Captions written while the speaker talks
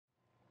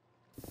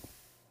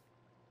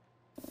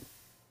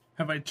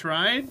Have I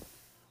tried?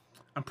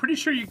 I'm pretty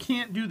sure you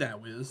can't do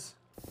that, Wiz.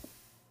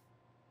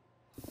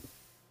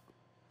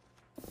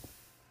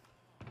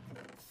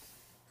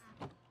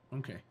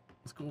 Okay,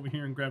 let's go over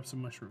here and grab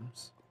some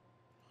mushrooms.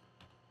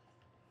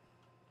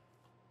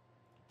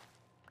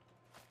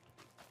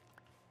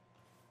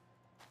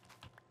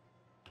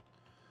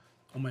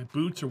 Oh, my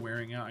boots are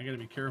wearing out. I gotta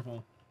be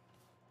careful.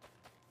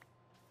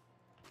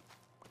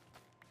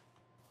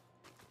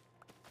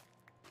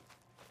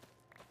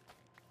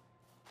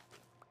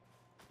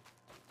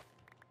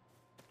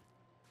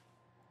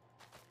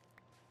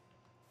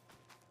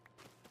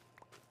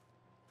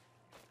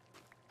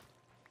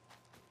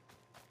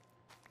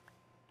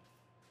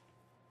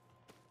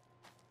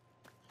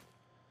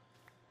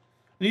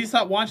 I need to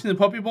stop watching the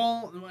Puppy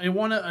Bowl. I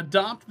want to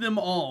adopt them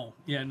all.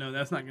 Yeah, no,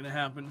 that's not going to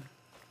happen.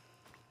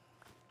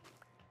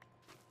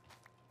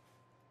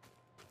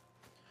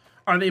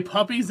 Are they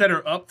puppies that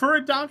are up for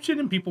adoption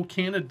and people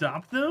can't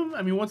adopt them?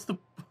 I mean, what's the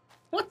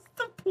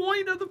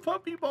point of the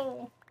Puppy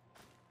Bowl?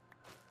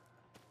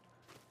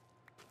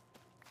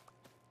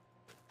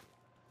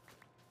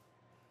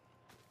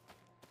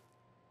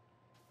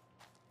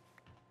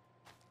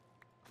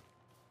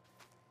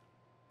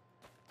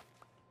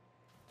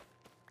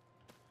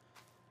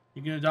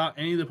 You can adopt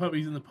any of the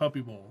puppies in the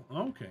Puppy Bowl.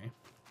 Okay.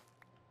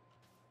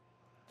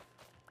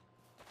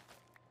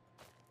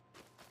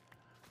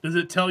 Does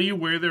it tell you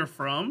where they're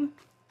from?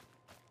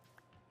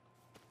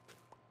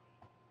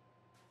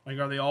 Like,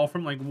 are they all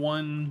from, like,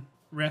 one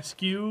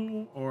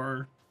rescue?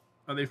 Or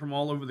are they from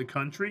all over the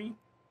country?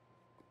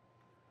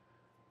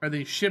 Are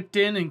they shipped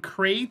in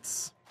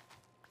crates?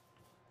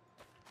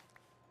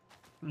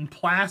 And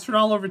plastered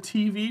all over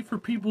TV for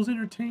people's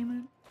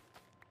entertainment?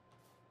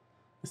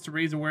 Is to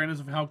raise awareness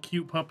of how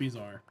cute puppies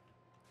are.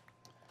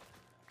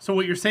 So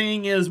what you're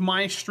saying is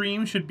my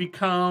stream should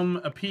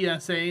become a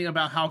PSA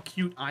about how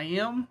cute I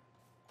am?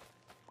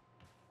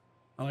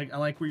 I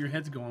like where your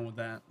head's going with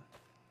that.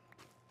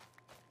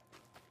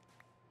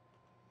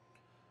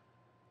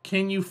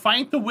 Can you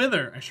fight the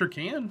Wither? I sure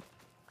can.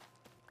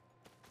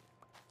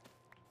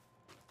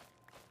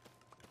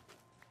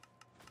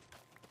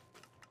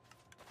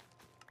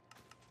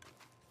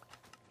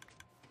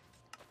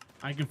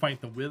 I can fight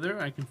the Wither.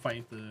 I can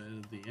fight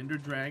the Ender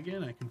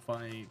Dragon. I can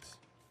fight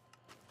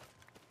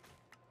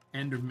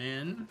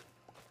Endermen.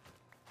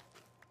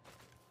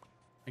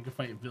 I can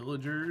fight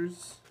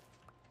villagers.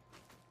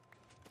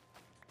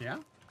 Yeah.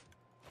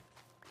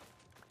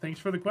 Thanks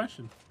for the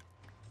question.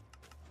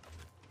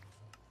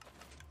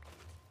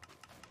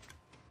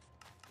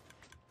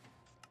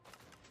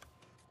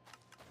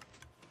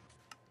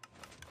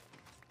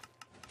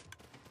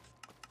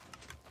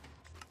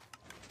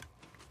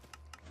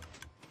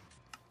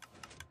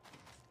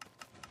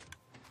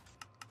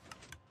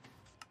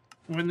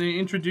 When they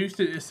introduced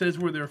it, it says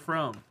where they're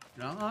from.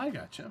 Oh, I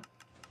gotcha.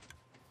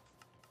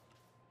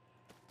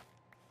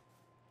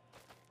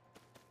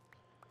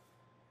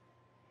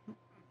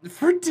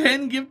 For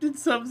 10 gifted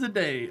subs a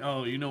day.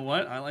 Oh, you know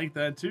what? I like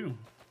that too.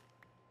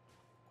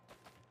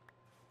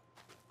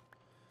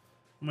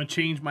 I'm going to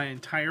change my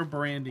entire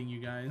branding, you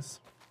guys.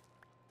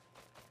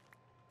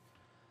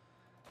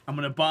 I'm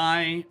going to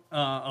buy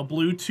a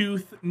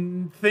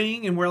Bluetooth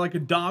thing and wear like a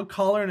dog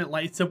collar and it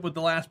lights up with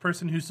the last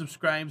person who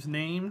subscribes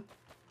name.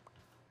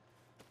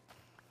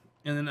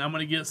 And then I'm going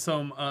to get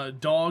some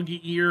dog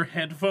ear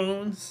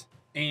headphones.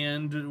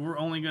 And we're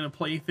only going to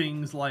play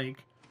things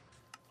like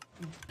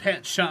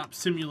Pet Shop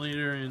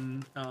Simulator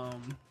and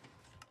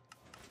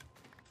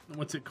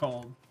what's it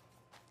called?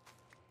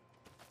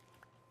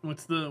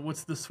 What's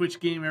the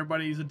Switch game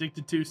everybody's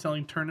addicted to,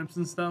 selling turnips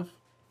and stuff?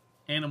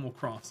 Animal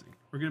Crossing.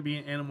 We're going to be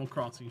an Animal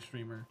Crossing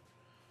streamer.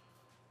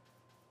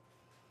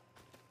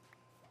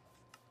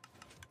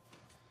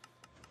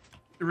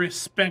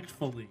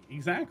 Respectfully.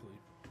 Exactly.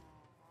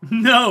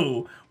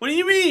 No! What do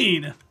you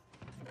mean?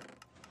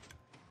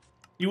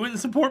 You wouldn't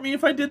support me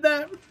if I did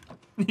that?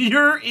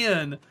 You're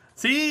in.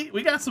 See?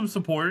 We got some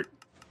support.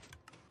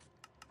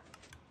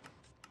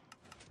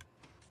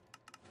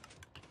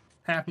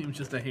 Happy was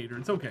just a hater.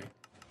 It's okay.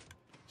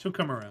 She'll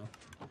come around.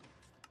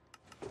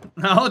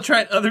 I'll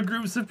try other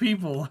groups of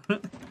people.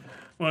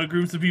 What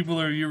groups of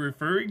people are you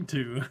referring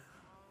to?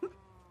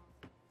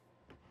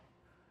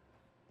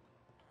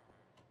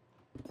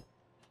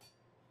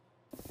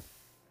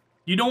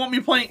 You don't want me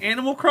playing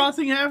Animal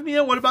Crossing,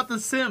 Hafnia? What about The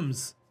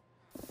Sims?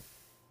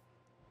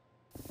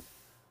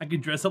 I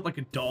could dress up like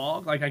a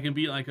dog. Like I could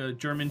be like a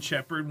German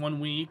Shepherd one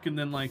week and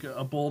then like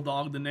a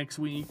bulldog the next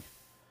week.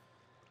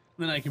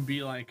 Then I could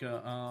be like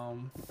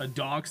a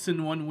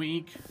dachshund one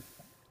week.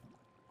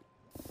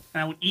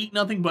 And I would eat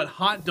nothing but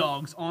hot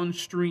dogs on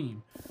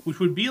stream. Which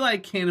would be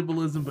like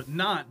cannibalism, but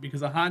not,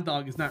 because a hot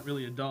dog is not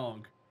really a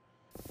dog.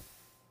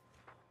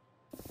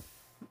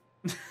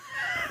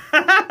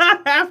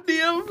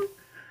 Hafnia?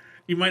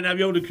 You might not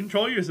be able to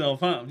control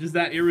yourself, huh? Just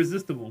that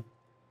irresistible.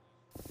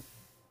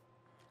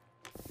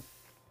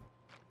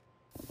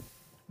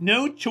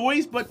 No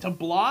choice but to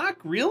block?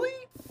 Really?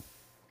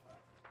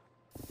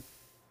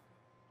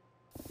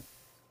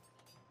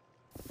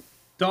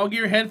 Dog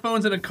ear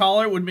headphones and a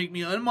collar would make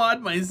me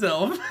unmod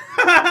myself.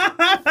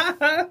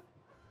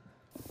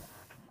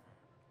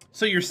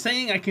 So you're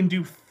saying I can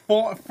do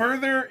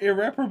further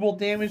irreparable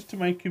damage to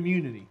my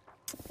community.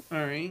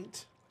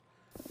 Alright.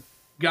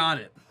 Got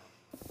it.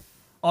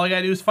 All I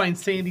gotta do is find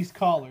Sandy's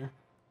collar.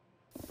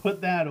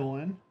 Put that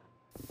on.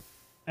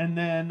 And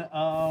then,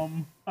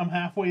 I'm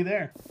halfway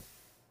there.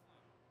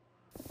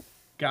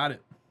 Got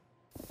it.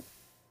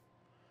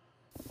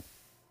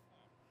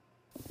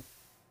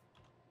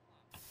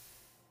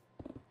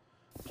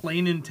 Play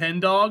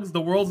Nintendogs?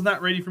 The world's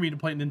not ready for me to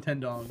play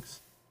Nintendogs.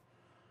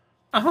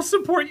 I'll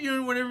support you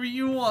in whatever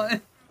you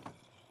want.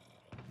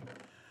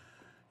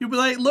 You'll be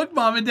like, look,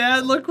 Mom and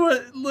Dad, look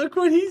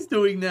what he's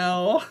doing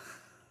now.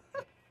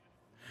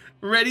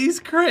 Reddy's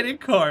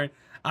credit card.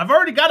 I've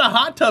already got a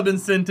hot tub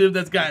incentive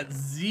that's got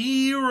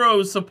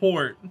 0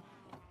 support.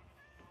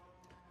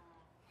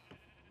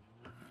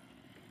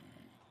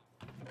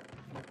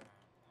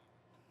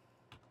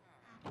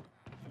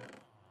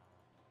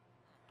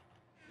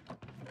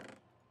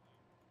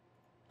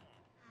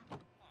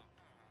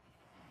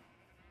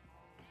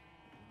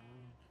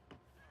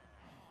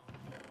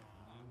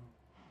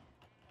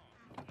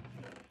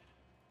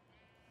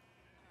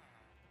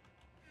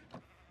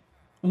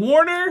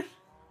 Warner?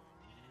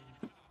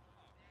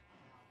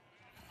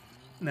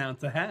 Now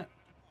it's a hat.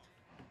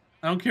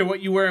 I don't care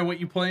what you wear and what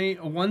you play.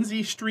 A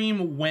onesie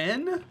stream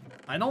when?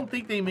 I don't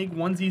think they make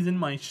onesies in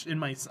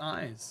my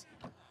size.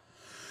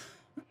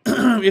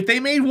 If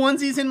they made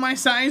onesies in my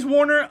size,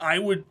 Warner, I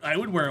would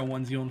wear a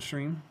onesie on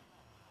stream.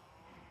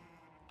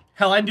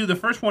 Hell, I'd do the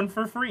first one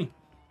for free.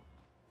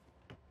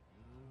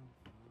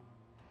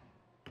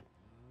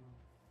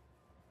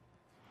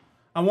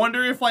 I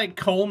wonder if like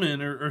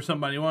Coleman or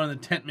somebody, one of the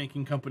tent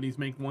making companies,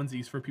 make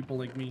onesies for people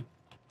like me.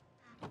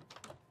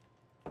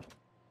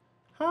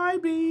 Hi,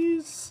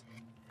 bees.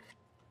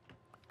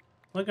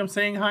 Look, I'm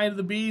saying hi to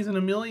the bees and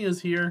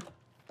Amelia's here.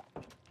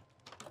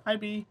 Hi,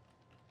 bee.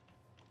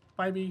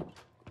 Bye, bee.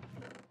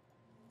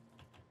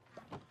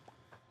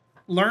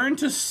 Learn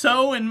to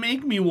sew and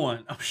make me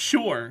one. Oh,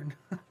 sure.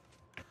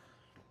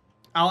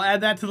 I'll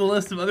add that to the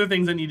list of other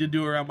things I need to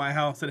do around my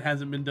house that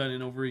hasn't been done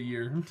in over a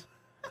year.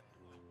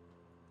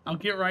 I'll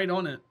get right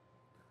on it.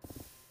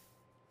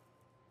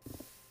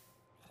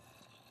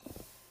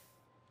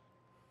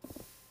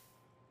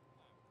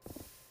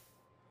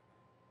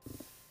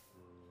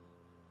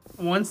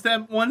 One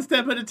step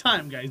at a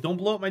time, guys. Don't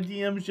blow up my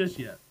DMs just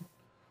yet.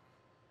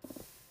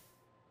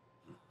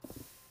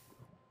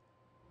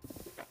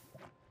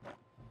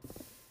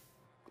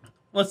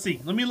 Let's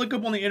see. Let me look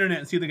up on the internet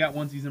and see if they got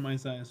onesies in my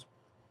size.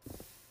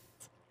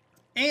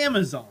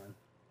 Amazon.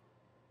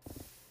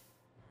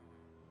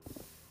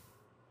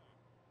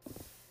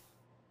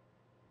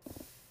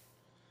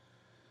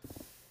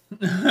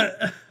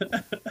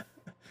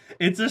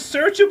 It's a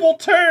searchable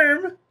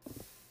term.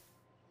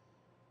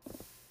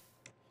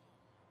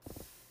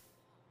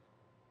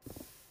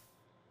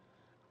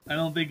 I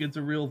don't think it's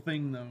a real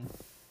thing, though.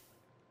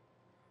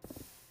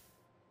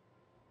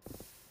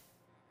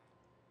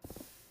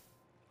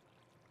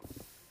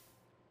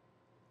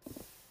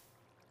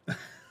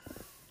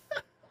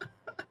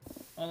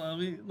 Hold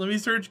on, let me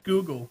search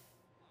Google.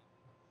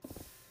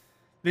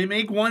 They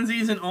make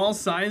onesies in all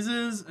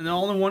sizes, and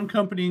all in one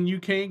company in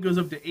UK goes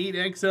up to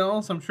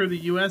 8XL, so I'm sure the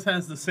US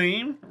has the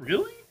same.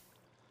 Really?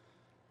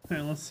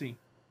 Okay, let's see.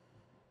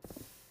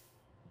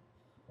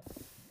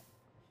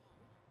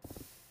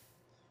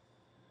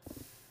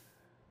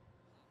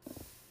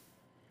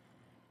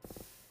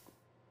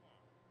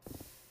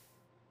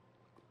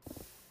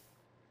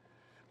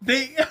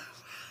 They...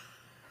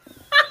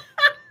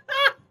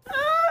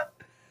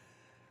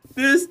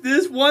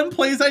 This one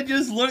place I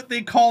just looked,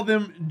 they call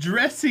them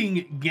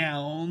dressing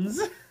gowns.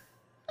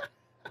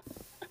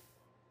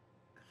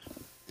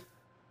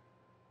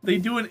 They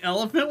do an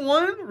elephant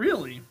one?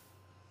 Really?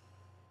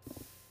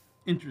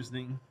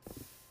 Interesting.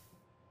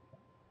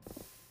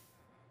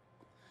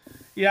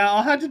 Yeah,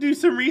 I'll have to do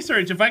some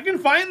research. If I can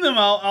find them,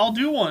 I'll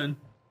do one.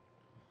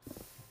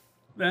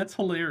 That's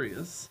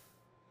hilarious.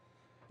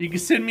 You can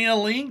send me a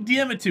link,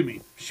 DM it to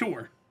me.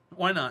 Sure.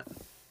 Why not?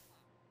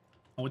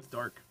 Oh, it's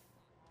dark.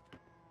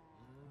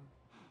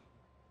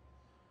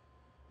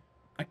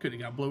 I could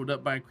have got blown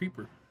up by a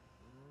creeper.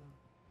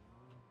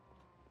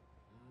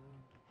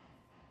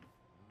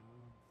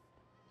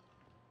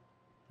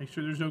 Make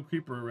sure there's no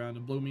creeper around to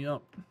blow me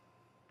up.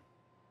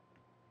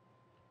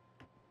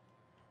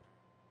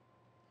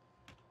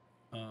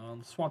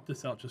 Let's swap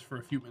this out just for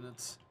a few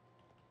minutes.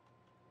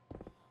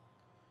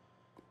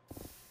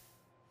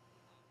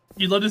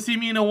 You'd love to see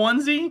me in a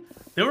onesie?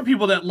 There were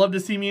people that loved to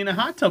see me in a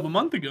hot tub a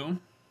month ago.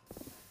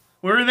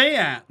 Where are they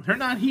at? They're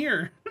not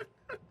here.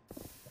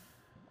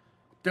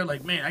 They're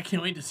like, man, I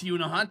can't wait to see you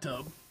in a hot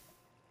tub.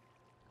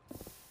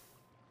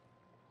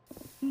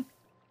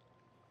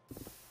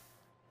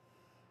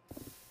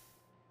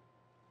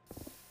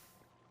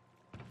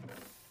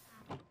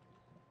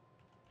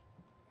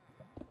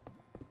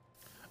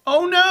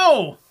 Oh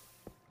no!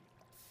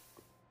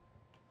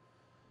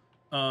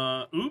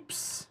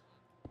 Oops.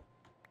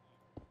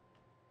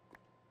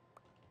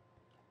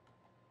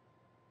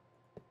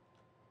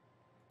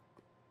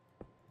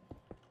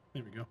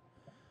 There we go.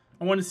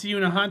 I want to see you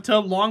in a hot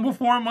tub long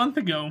before a month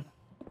ago.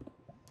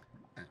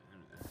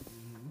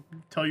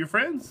 Tell your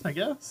friends, I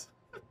guess.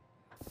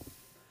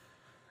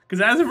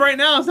 Because as of right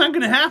now, it's not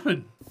going to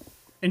happen.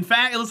 In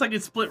fact, it looks like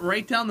it's split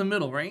right down the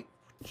middle, right?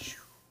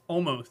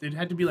 Almost. It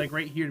had to be like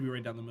right here to be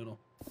right down the middle.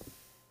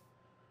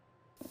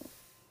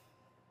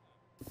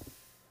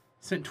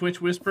 Sent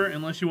Twitch Whisper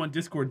unless you want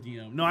Discord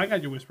DM. No, I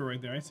got your Whisper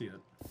right there. I see it.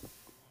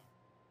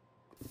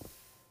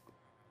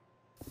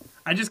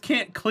 I just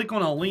can't click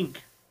on a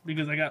link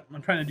because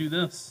I'm trying to do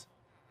this.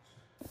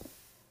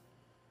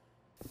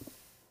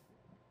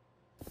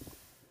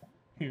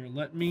 Here,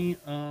 let me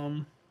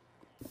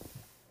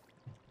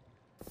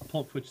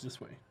pull up Twitch this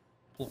way.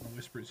 Pull up my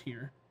whispers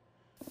here.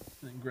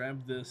 And then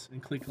grab this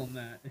and click on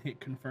that and hit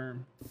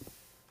confirm.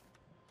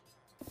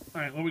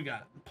 Alright, what we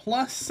got?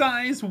 Plus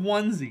size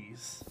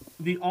onesies.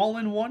 The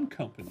all-in-one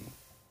company.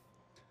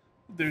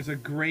 There's a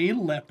gray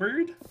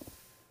leopard.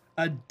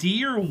 A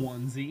deer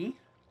onesie.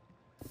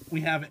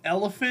 We have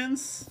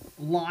elephants,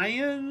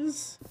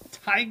 lions,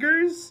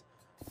 tigers,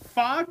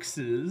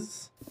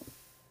 foxes,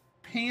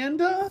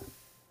 panda,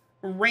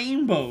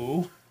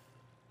 rainbow.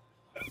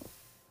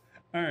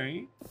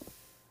 Alright.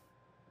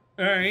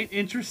 Alright,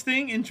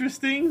 interesting,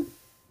 interesting.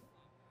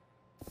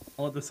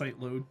 I'll let the site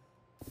load.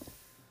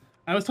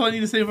 I was telling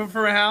you to save up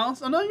for a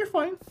house. Oh, no, you're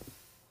fine.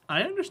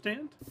 I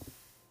understand.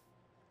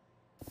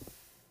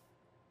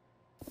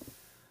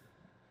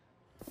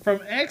 From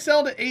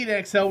XL to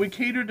 8XL, we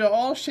cater to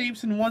all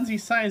shapes and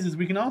onesie sizes.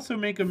 We can also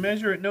make a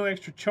measure at no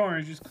extra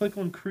charge. Just click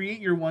on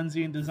Create Your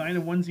Onesie and design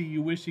a onesie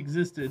you wish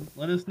existed.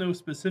 Let us know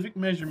specific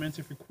measurements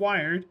if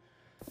required.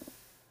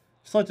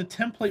 Select a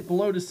template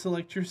below to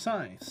select your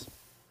size.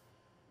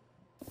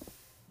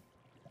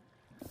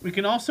 We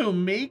can also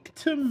make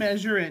to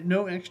measure at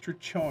no extra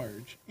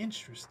charge.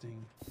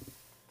 Interesting.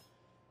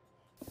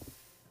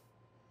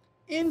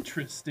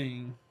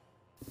 Interesting.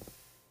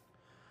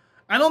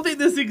 I don't think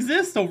this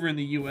exists over in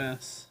the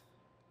US.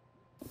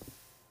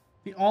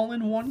 The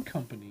all-in-one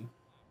company.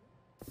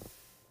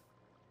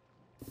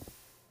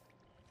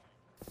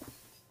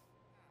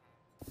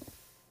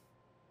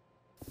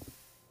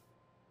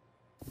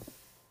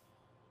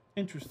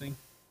 Interesting.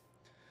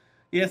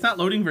 Yeah, it's not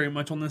loading very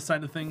much on this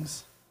side of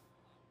things.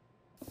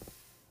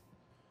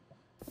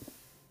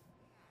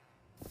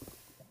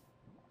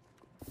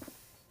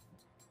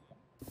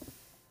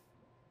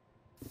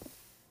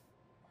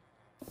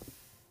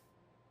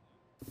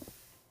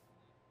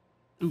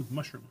 Ooh,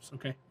 mushrooms.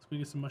 Okay, let's go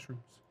get some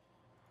mushrooms.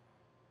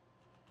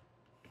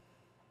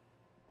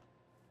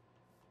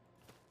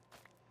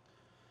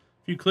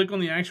 If you click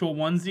on the actual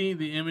onesie,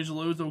 the image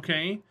loads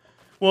okay.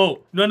 Whoa,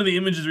 none of the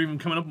images are even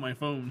coming up on my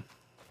phone.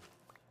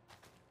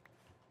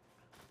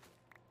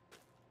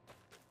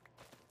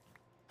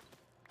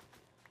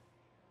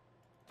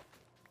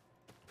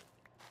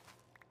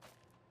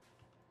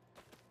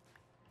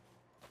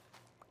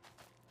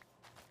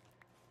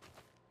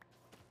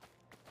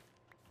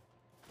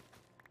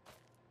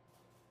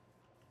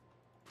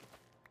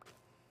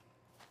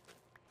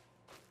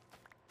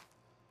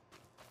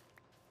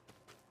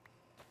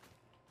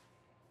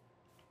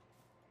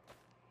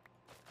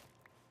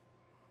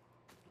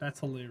 That's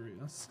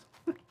hilarious.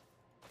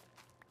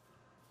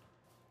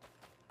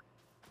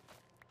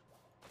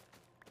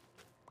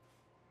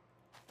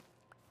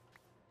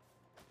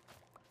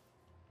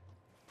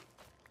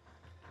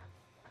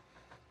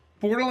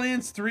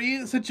 Borderlands 3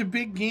 is such a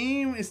big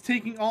game, it's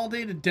taking all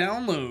day to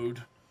download.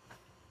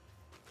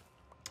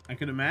 I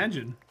could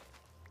imagine.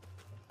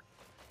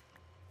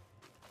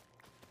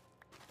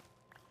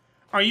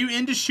 Are you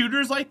into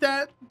shooters like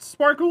that,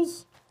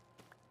 Sparkles?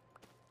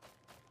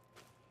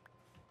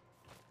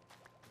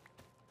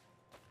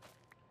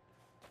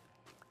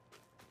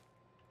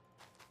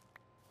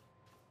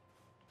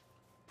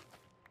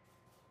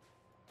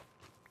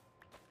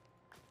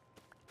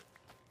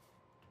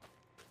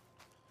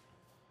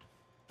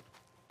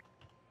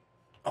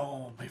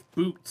 Oh, my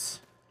boots.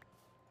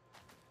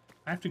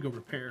 I have to go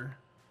repair.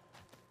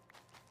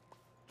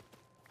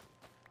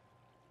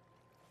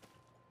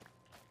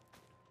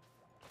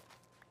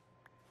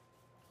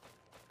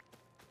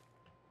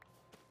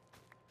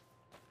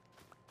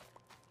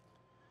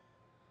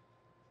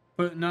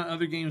 But not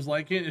other games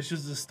like it. It's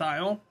just the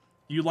style.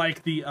 You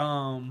like the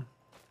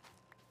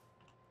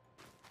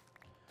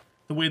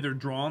way they're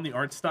drawn, the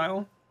art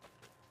style.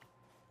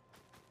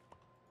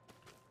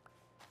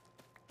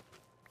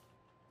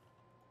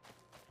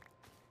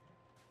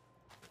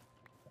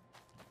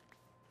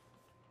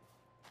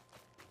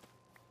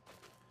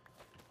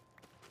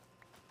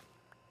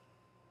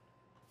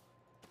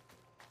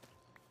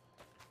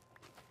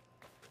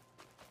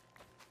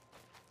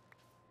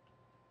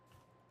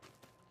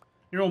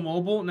 You're on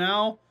mobile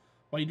now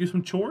while you do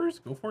some chores?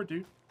 Go for it,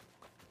 dude.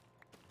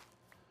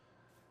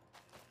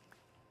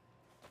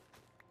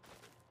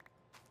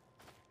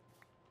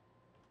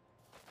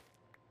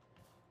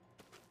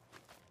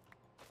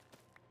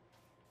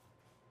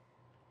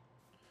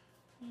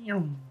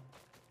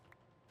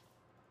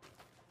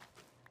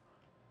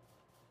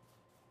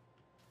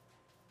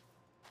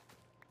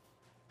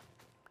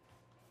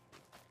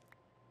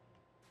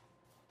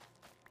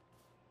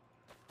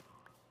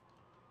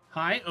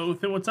 Hi,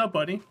 Othin. What's up,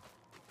 buddy?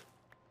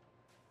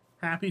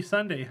 Happy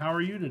Sunday. How are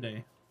you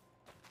today?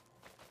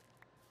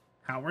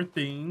 How are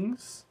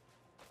things?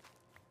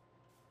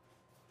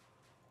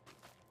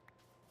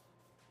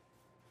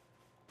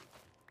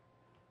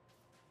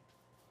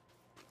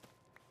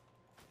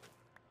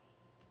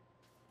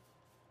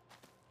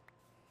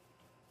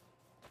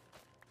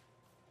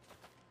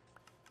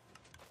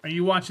 Are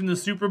you watching the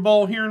Super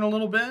Bowl here in a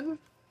little bit?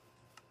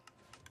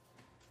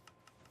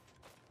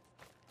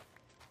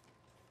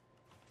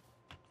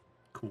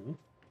 Cool.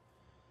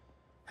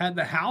 Had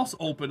the house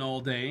open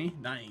all day.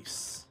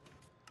 Nice.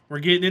 We're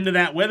getting into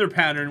that weather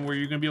pattern where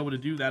you're going to be able to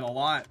do that a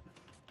lot.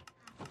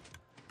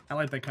 I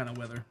like that kind of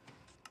weather.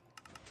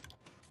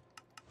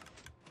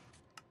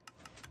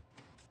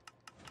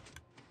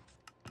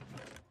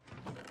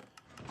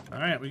 All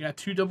right, we got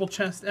 2 double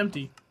chests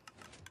empty.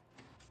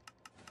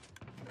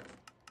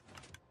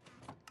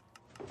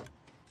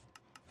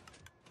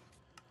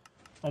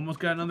 Almost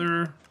got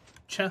another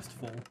chest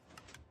full.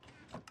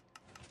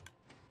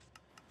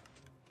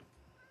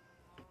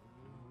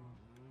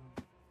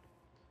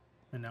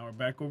 And now we're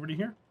back over to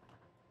here.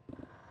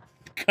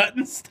 Cut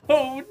in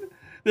stone.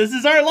 This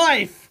is our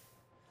life.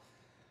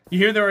 You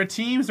hear there are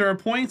teams, there are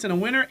points, and a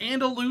winner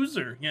and a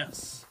loser.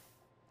 Yes.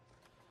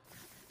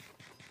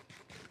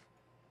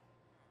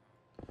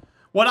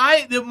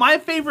 My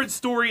favorite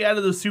story out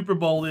of the Super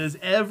Bowl is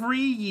every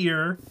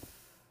year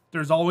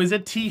there's always a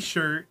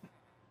t-shirt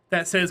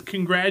that says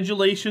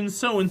congratulations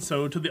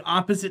so-and-so to the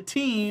opposite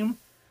team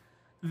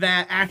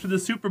that after the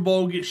Super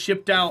Bowl gets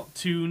shipped out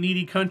to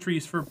needy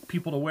countries for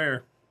people to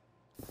wear.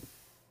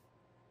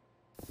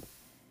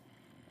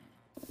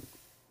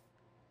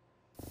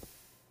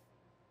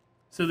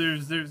 So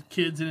there's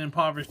kids in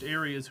impoverished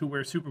areas who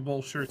wear Super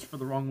Bowl shirts for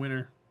the wrong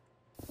winner.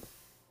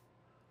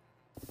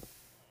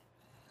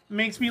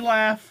 Makes me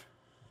laugh.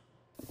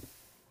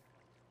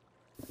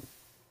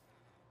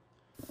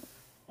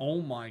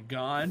 Oh my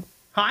god.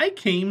 Hi,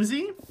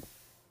 Kamesy.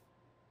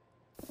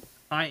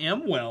 I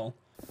am well.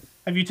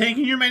 Have you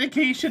taken your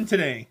medication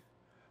today?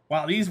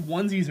 Wow, these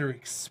onesies are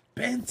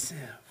expensive.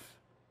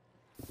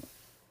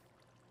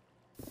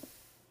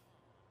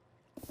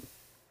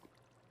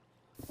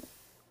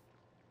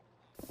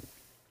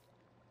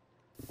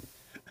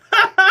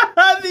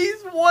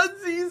 These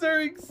onesies are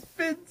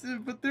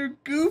expensive, but they're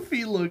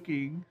goofy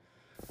looking.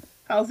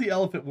 How's the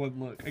elephant one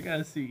look? I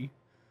gotta see.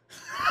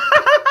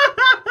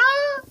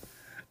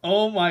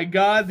 Oh my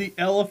god, the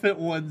elephant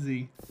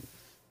onesie.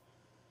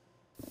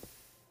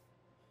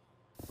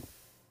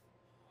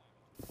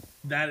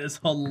 That is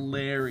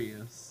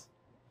hilarious.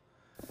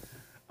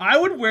 I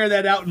would wear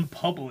that out in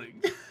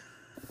public.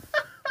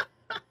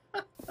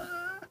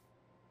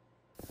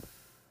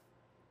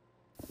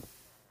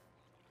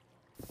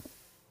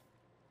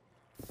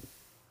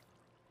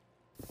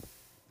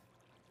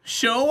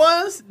 Show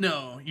us?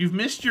 No, you've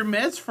missed your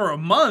meds for a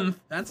month.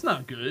 That's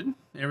not good.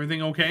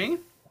 Everything okay?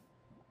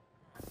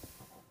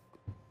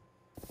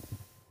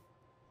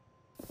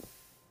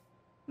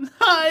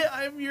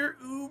 Hi, I'm your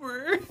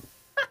Uber.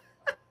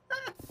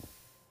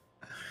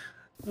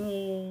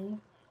 Oh.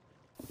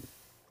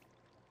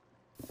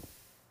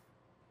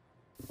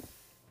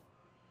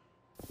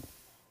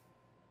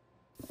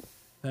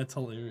 That's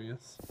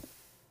hilarious.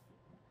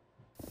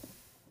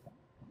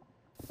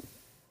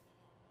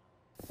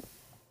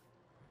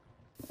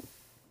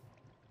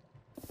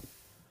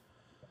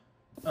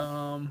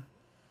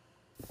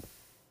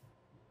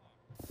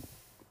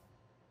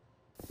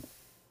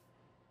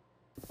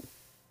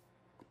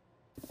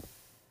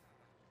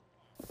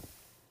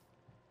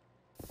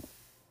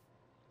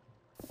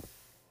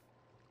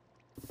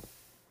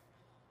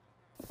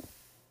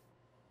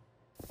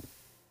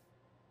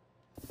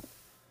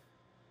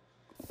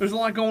 There's a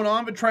lot going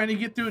on, but trying to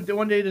get through it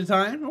one day at a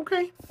time.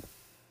 Okay.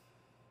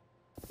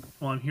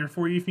 Well, I'm here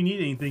for you if you need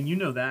anything. You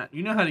know that.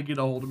 You know how to get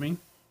a hold of me.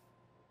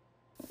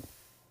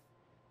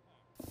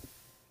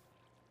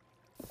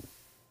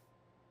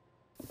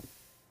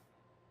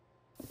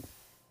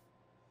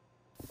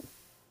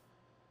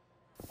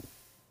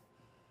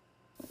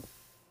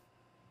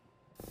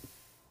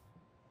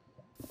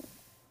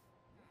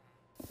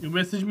 You'll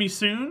message me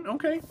soon?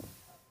 Okay.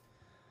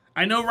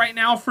 I know right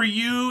now for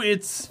you,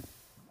 it's...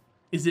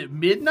 Is it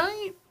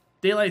midnight?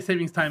 Daylight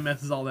savings time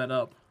messes all that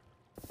up.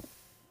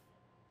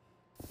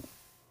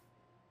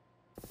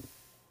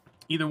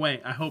 Either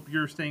way, I hope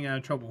you're staying out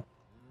of trouble.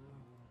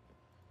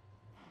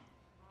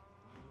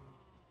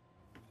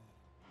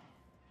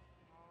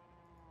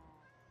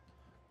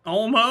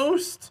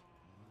 Almost?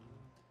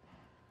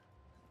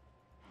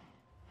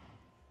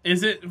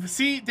 Is it...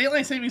 See,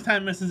 daylight savings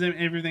time messes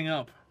everything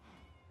up.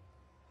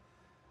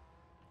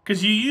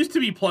 Because you used to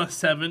be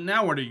 +7.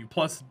 Now what are you?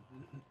 +9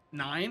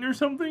 or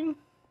something?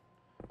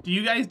 Do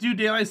you guys do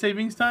daylight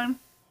savings time?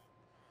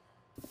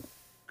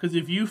 Because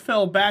if you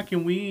fell back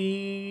and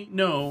we...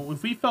 No,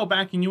 if we fell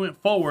back and you went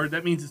forward,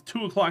 that means it's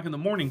 2 o'clock in the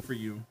morning for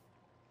you.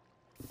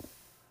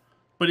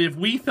 But if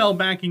we fell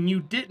back and you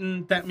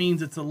didn't, that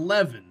means it's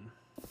 11.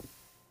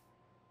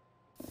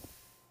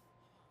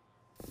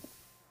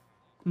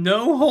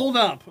 No, hold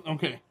up.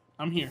 Okay.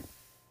 I'm here.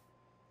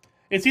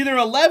 It's either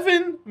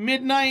 11,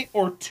 midnight,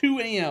 or 2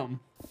 a.m.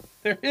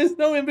 There is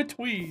no in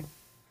between.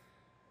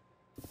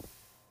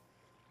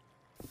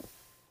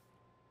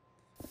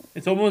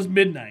 It's almost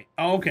midnight.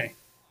 Oh, okay.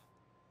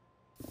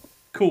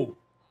 Cool.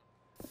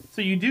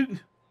 So you do...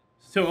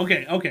 So,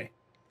 okay, okay.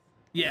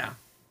 Yeah.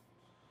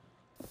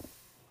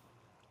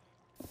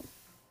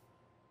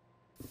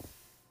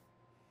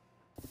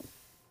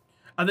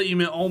 I thought you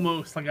meant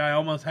almost, like I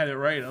almost had it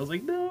right. I was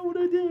like, no, what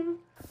did I do?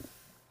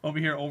 Over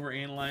here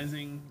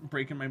overanalyzing,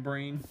 breaking my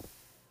brain.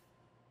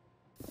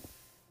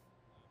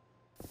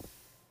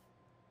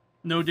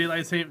 No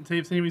daylight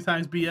savings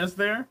times BS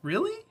there?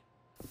 Really?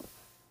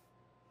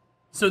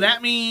 So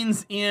that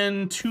means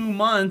in 2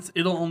 months,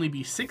 it'll only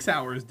be 6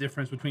 hours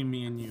difference between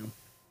me and you.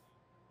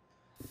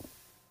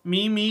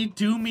 Me,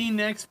 do me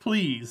next,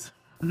 please.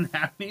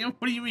 What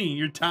do you mean?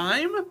 Your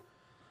time?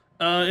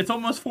 It's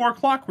almost 4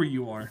 o'clock where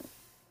you are.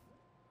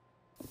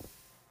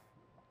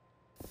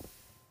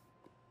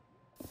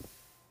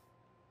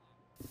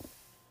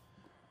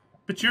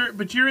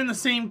 But you're in the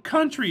same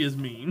country as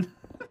me.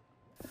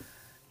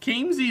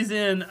 Kamesy's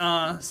in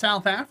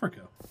South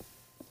Africa.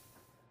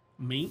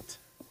 Mate.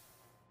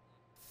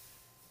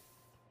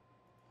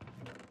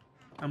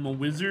 I'm a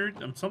wizard.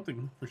 I'm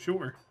something for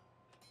sure.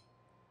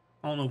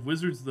 I don't know if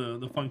wizard's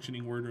the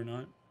functioning word or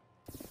not.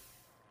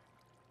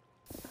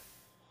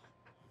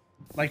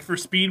 Like for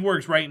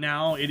Speedworks right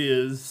now, it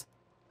is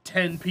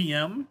 10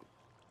 p.m.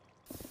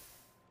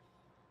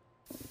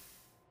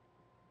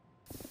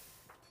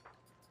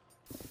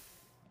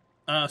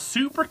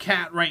 Super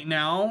Cat right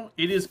now,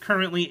 it is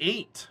currently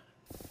 8.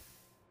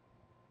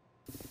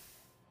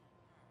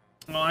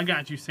 Oh, I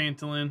got you,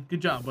 Santolin.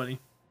 Good job, buddy.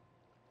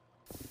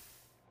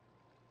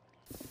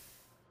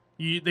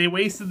 They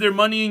wasted their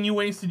money and you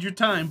wasted your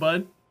time,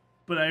 bud.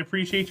 But I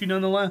appreciate you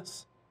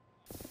nonetheless.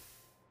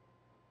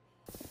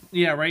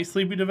 Yeah, right,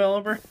 sleepy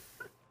developer?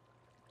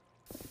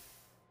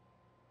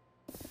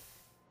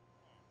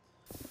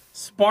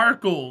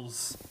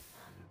 Sparkles.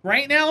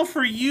 Right now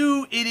for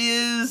you, it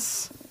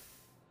is...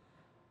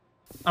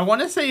 I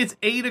want to say it's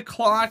 8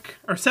 o'clock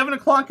or 7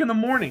 o'clock in the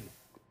morning.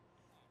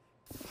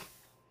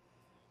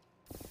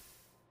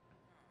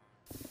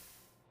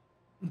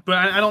 But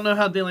I don't know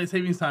how daylight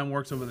savings time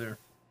works over there.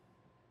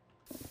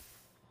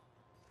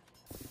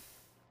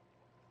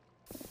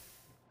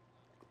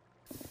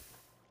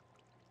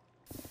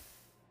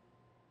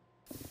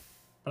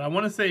 But I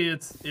want to say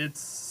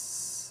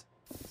it's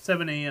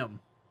 7 a.m.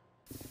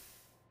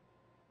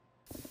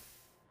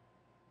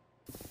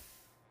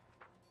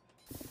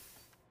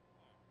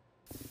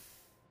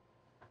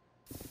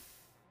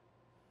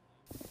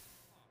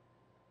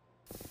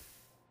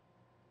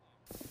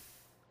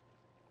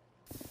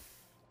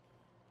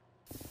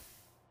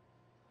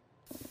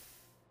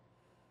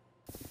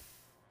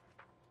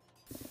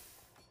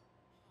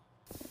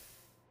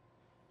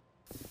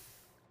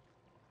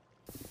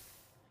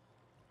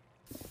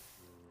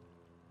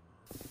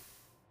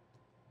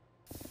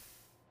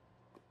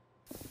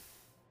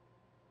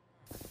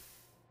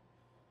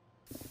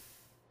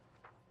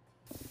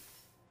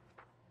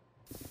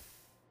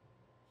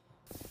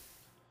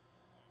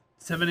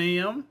 Seven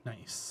a.m.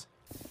 Nice.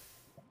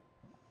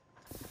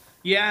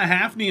 Yeah,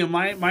 Hafnia,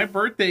 my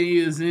birthday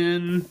is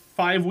in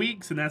 5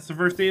 weeks, and that's the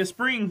first day of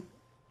spring.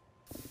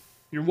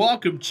 You're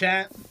welcome,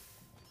 chat.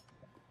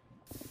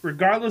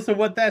 Regardless of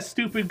what that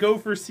stupid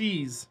gopher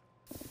sees.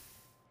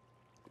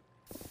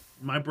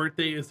 My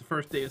birthday is the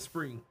first day of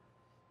spring.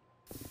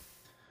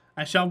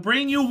 I shall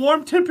bring you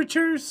warm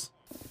temperatures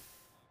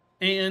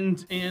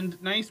and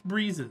nice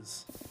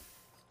breezes.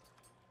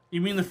 You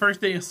mean the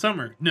first day of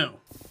summer? No.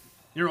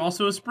 You're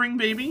also a spring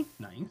baby?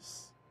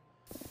 Nice.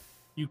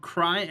 You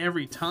cry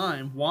every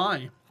time.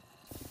 Why?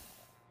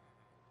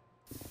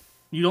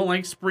 You don't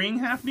like spring,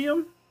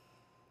 Hafnium?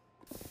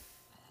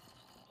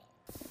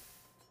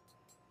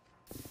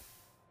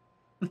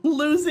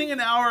 Losing an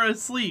hour of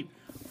sleep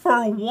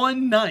for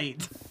one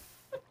night.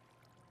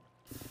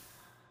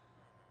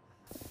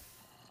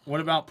 What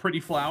about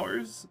Pretty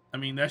Flowers? I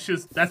mean,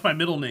 that's my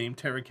middle name,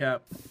 Terracap.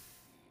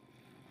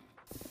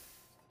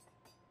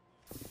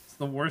 It's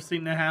the worst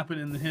thing to happen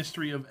in the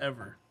history of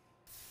ever.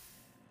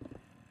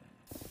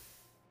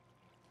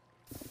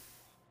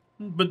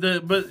 But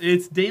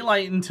it's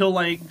daylight until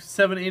like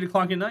 7, 8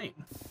 o'clock at night.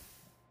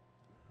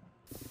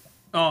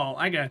 Oh,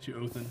 I got you,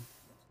 Othan.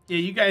 Yeah,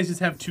 you guys just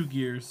have 2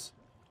 gears.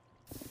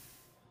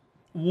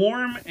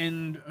 Warm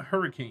and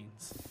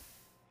hurricanes.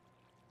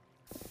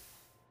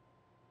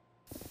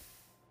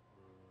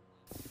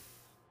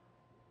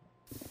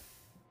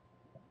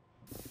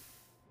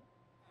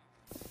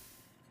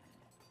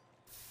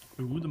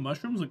 Ooh, the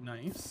mushrooms look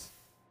nice.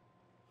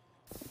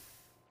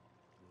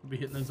 I'll be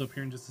hitting those up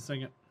here in just a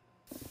second.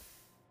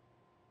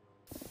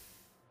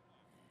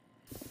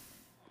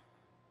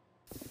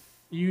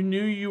 You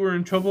knew you were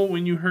in trouble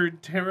when you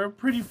heard Terra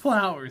Pretty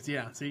Flowers.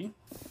 Yeah, see?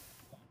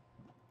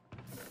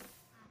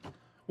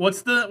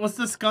 What's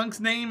the skunk's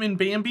name in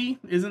Bambi?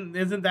 Isn't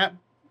that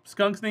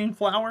skunk's name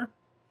Flower?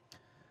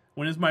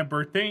 When is my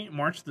birthday?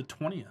 March the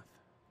 20th.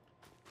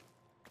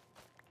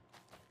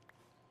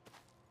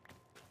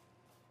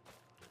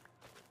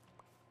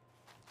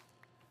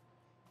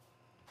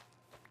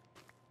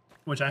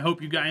 which I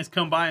hope you guys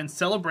come by and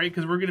celebrate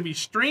because we're going to be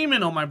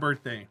streaming on my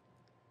birthday.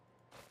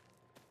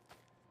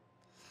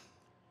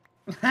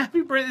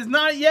 Happy birthday. It's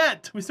not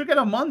yet. We still got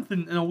a month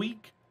and a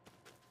week.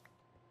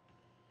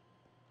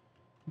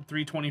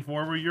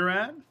 324 where you're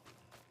at.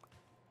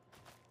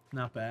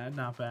 Not bad,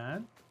 not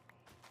bad.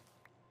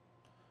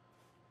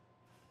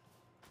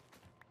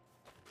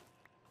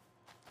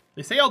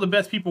 They say all the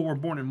best people were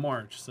born in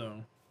March,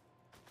 so.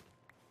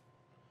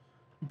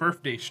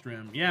 Birthday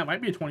stream. Yeah, it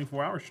might be a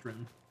 24-hour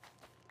stream.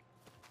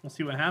 We'll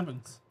see what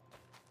happens.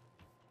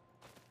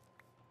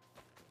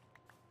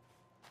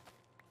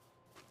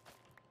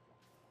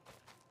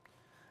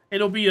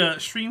 It'll be a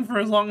stream for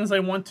as long as I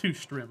want to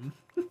stream.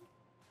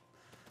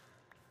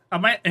 I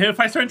might, if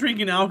I start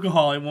drinking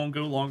alcohol, it won't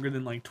go longer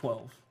than like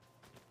 12.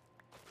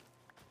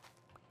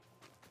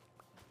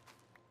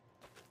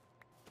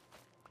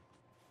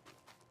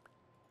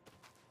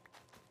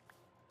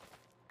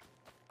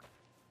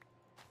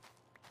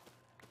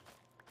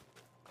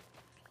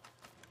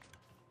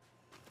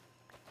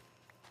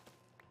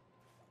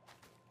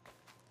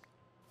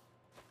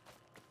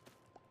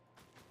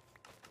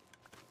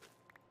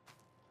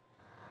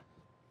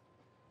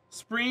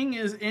 Spring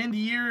is end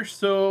year,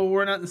 so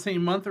we're not the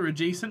same month or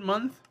adjacent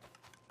month.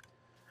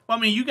 Well,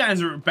 I mean, you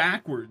guys are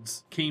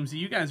backwards, Kamesy.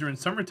 You guys are in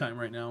summertime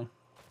right now.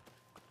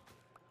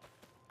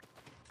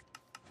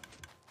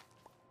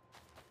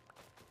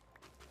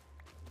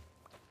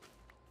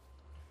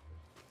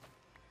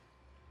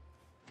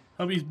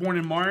 Hubby's born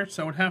in March,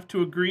 so I would have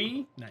to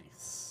agree.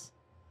 Nice.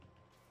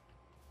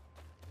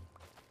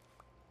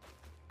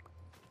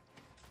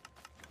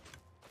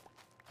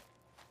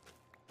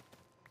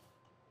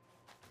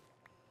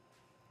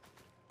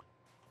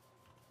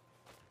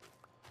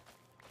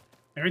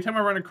 Every time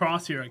I run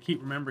across here, I keep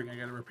remembering I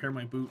gotta repair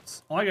my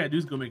boots. All I gotta do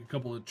is go make a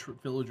couple of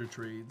villager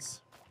trades.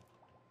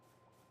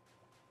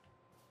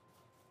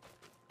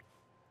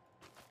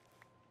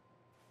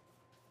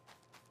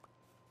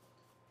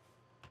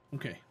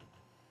 Okay.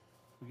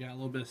 We got a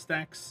little bit of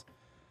stacks.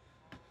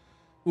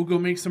 We'll go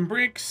make some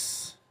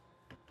bricks.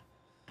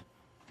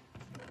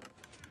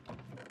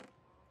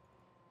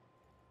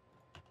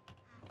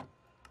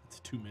 It's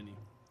too many.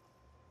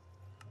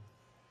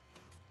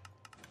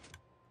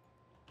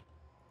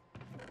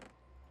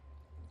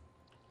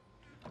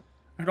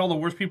 I heard all the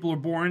worst people are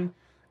born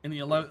in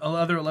the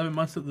other 11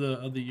 months of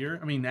the year.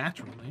 I mean,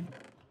 naturally.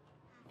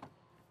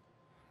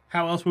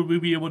 How else would we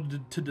be able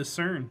to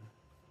discern?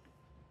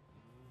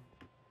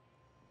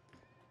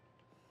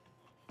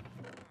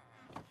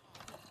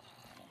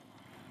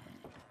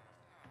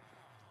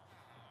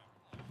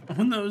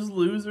 When those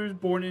losers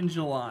born in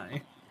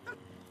July.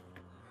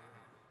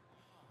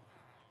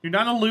 You're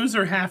not a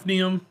loser,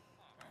 Hafnium.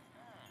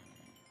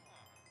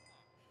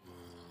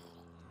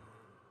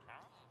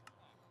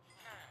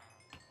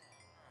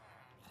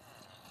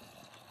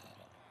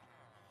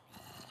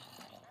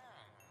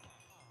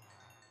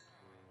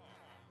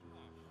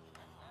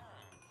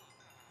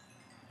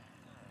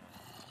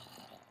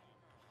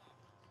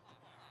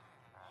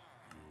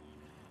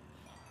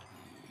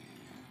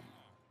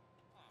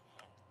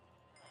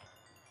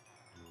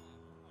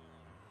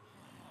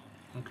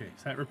 Okay,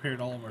 so that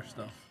repaired all of our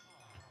stuff.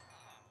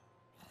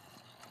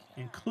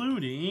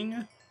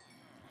 Including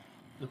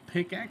the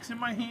pickaxe in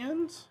my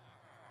hands.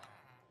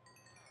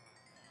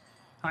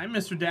 Hi,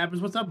 Mr.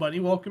 Dabbers. What's up, buddy?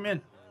 Welcome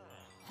in.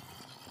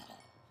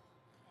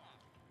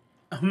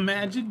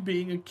 Imagine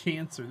being a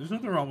Cancer. There's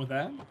nothing wrong with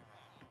that.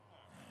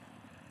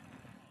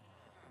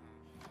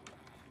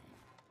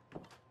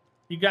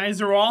 You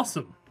guys are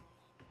awesome.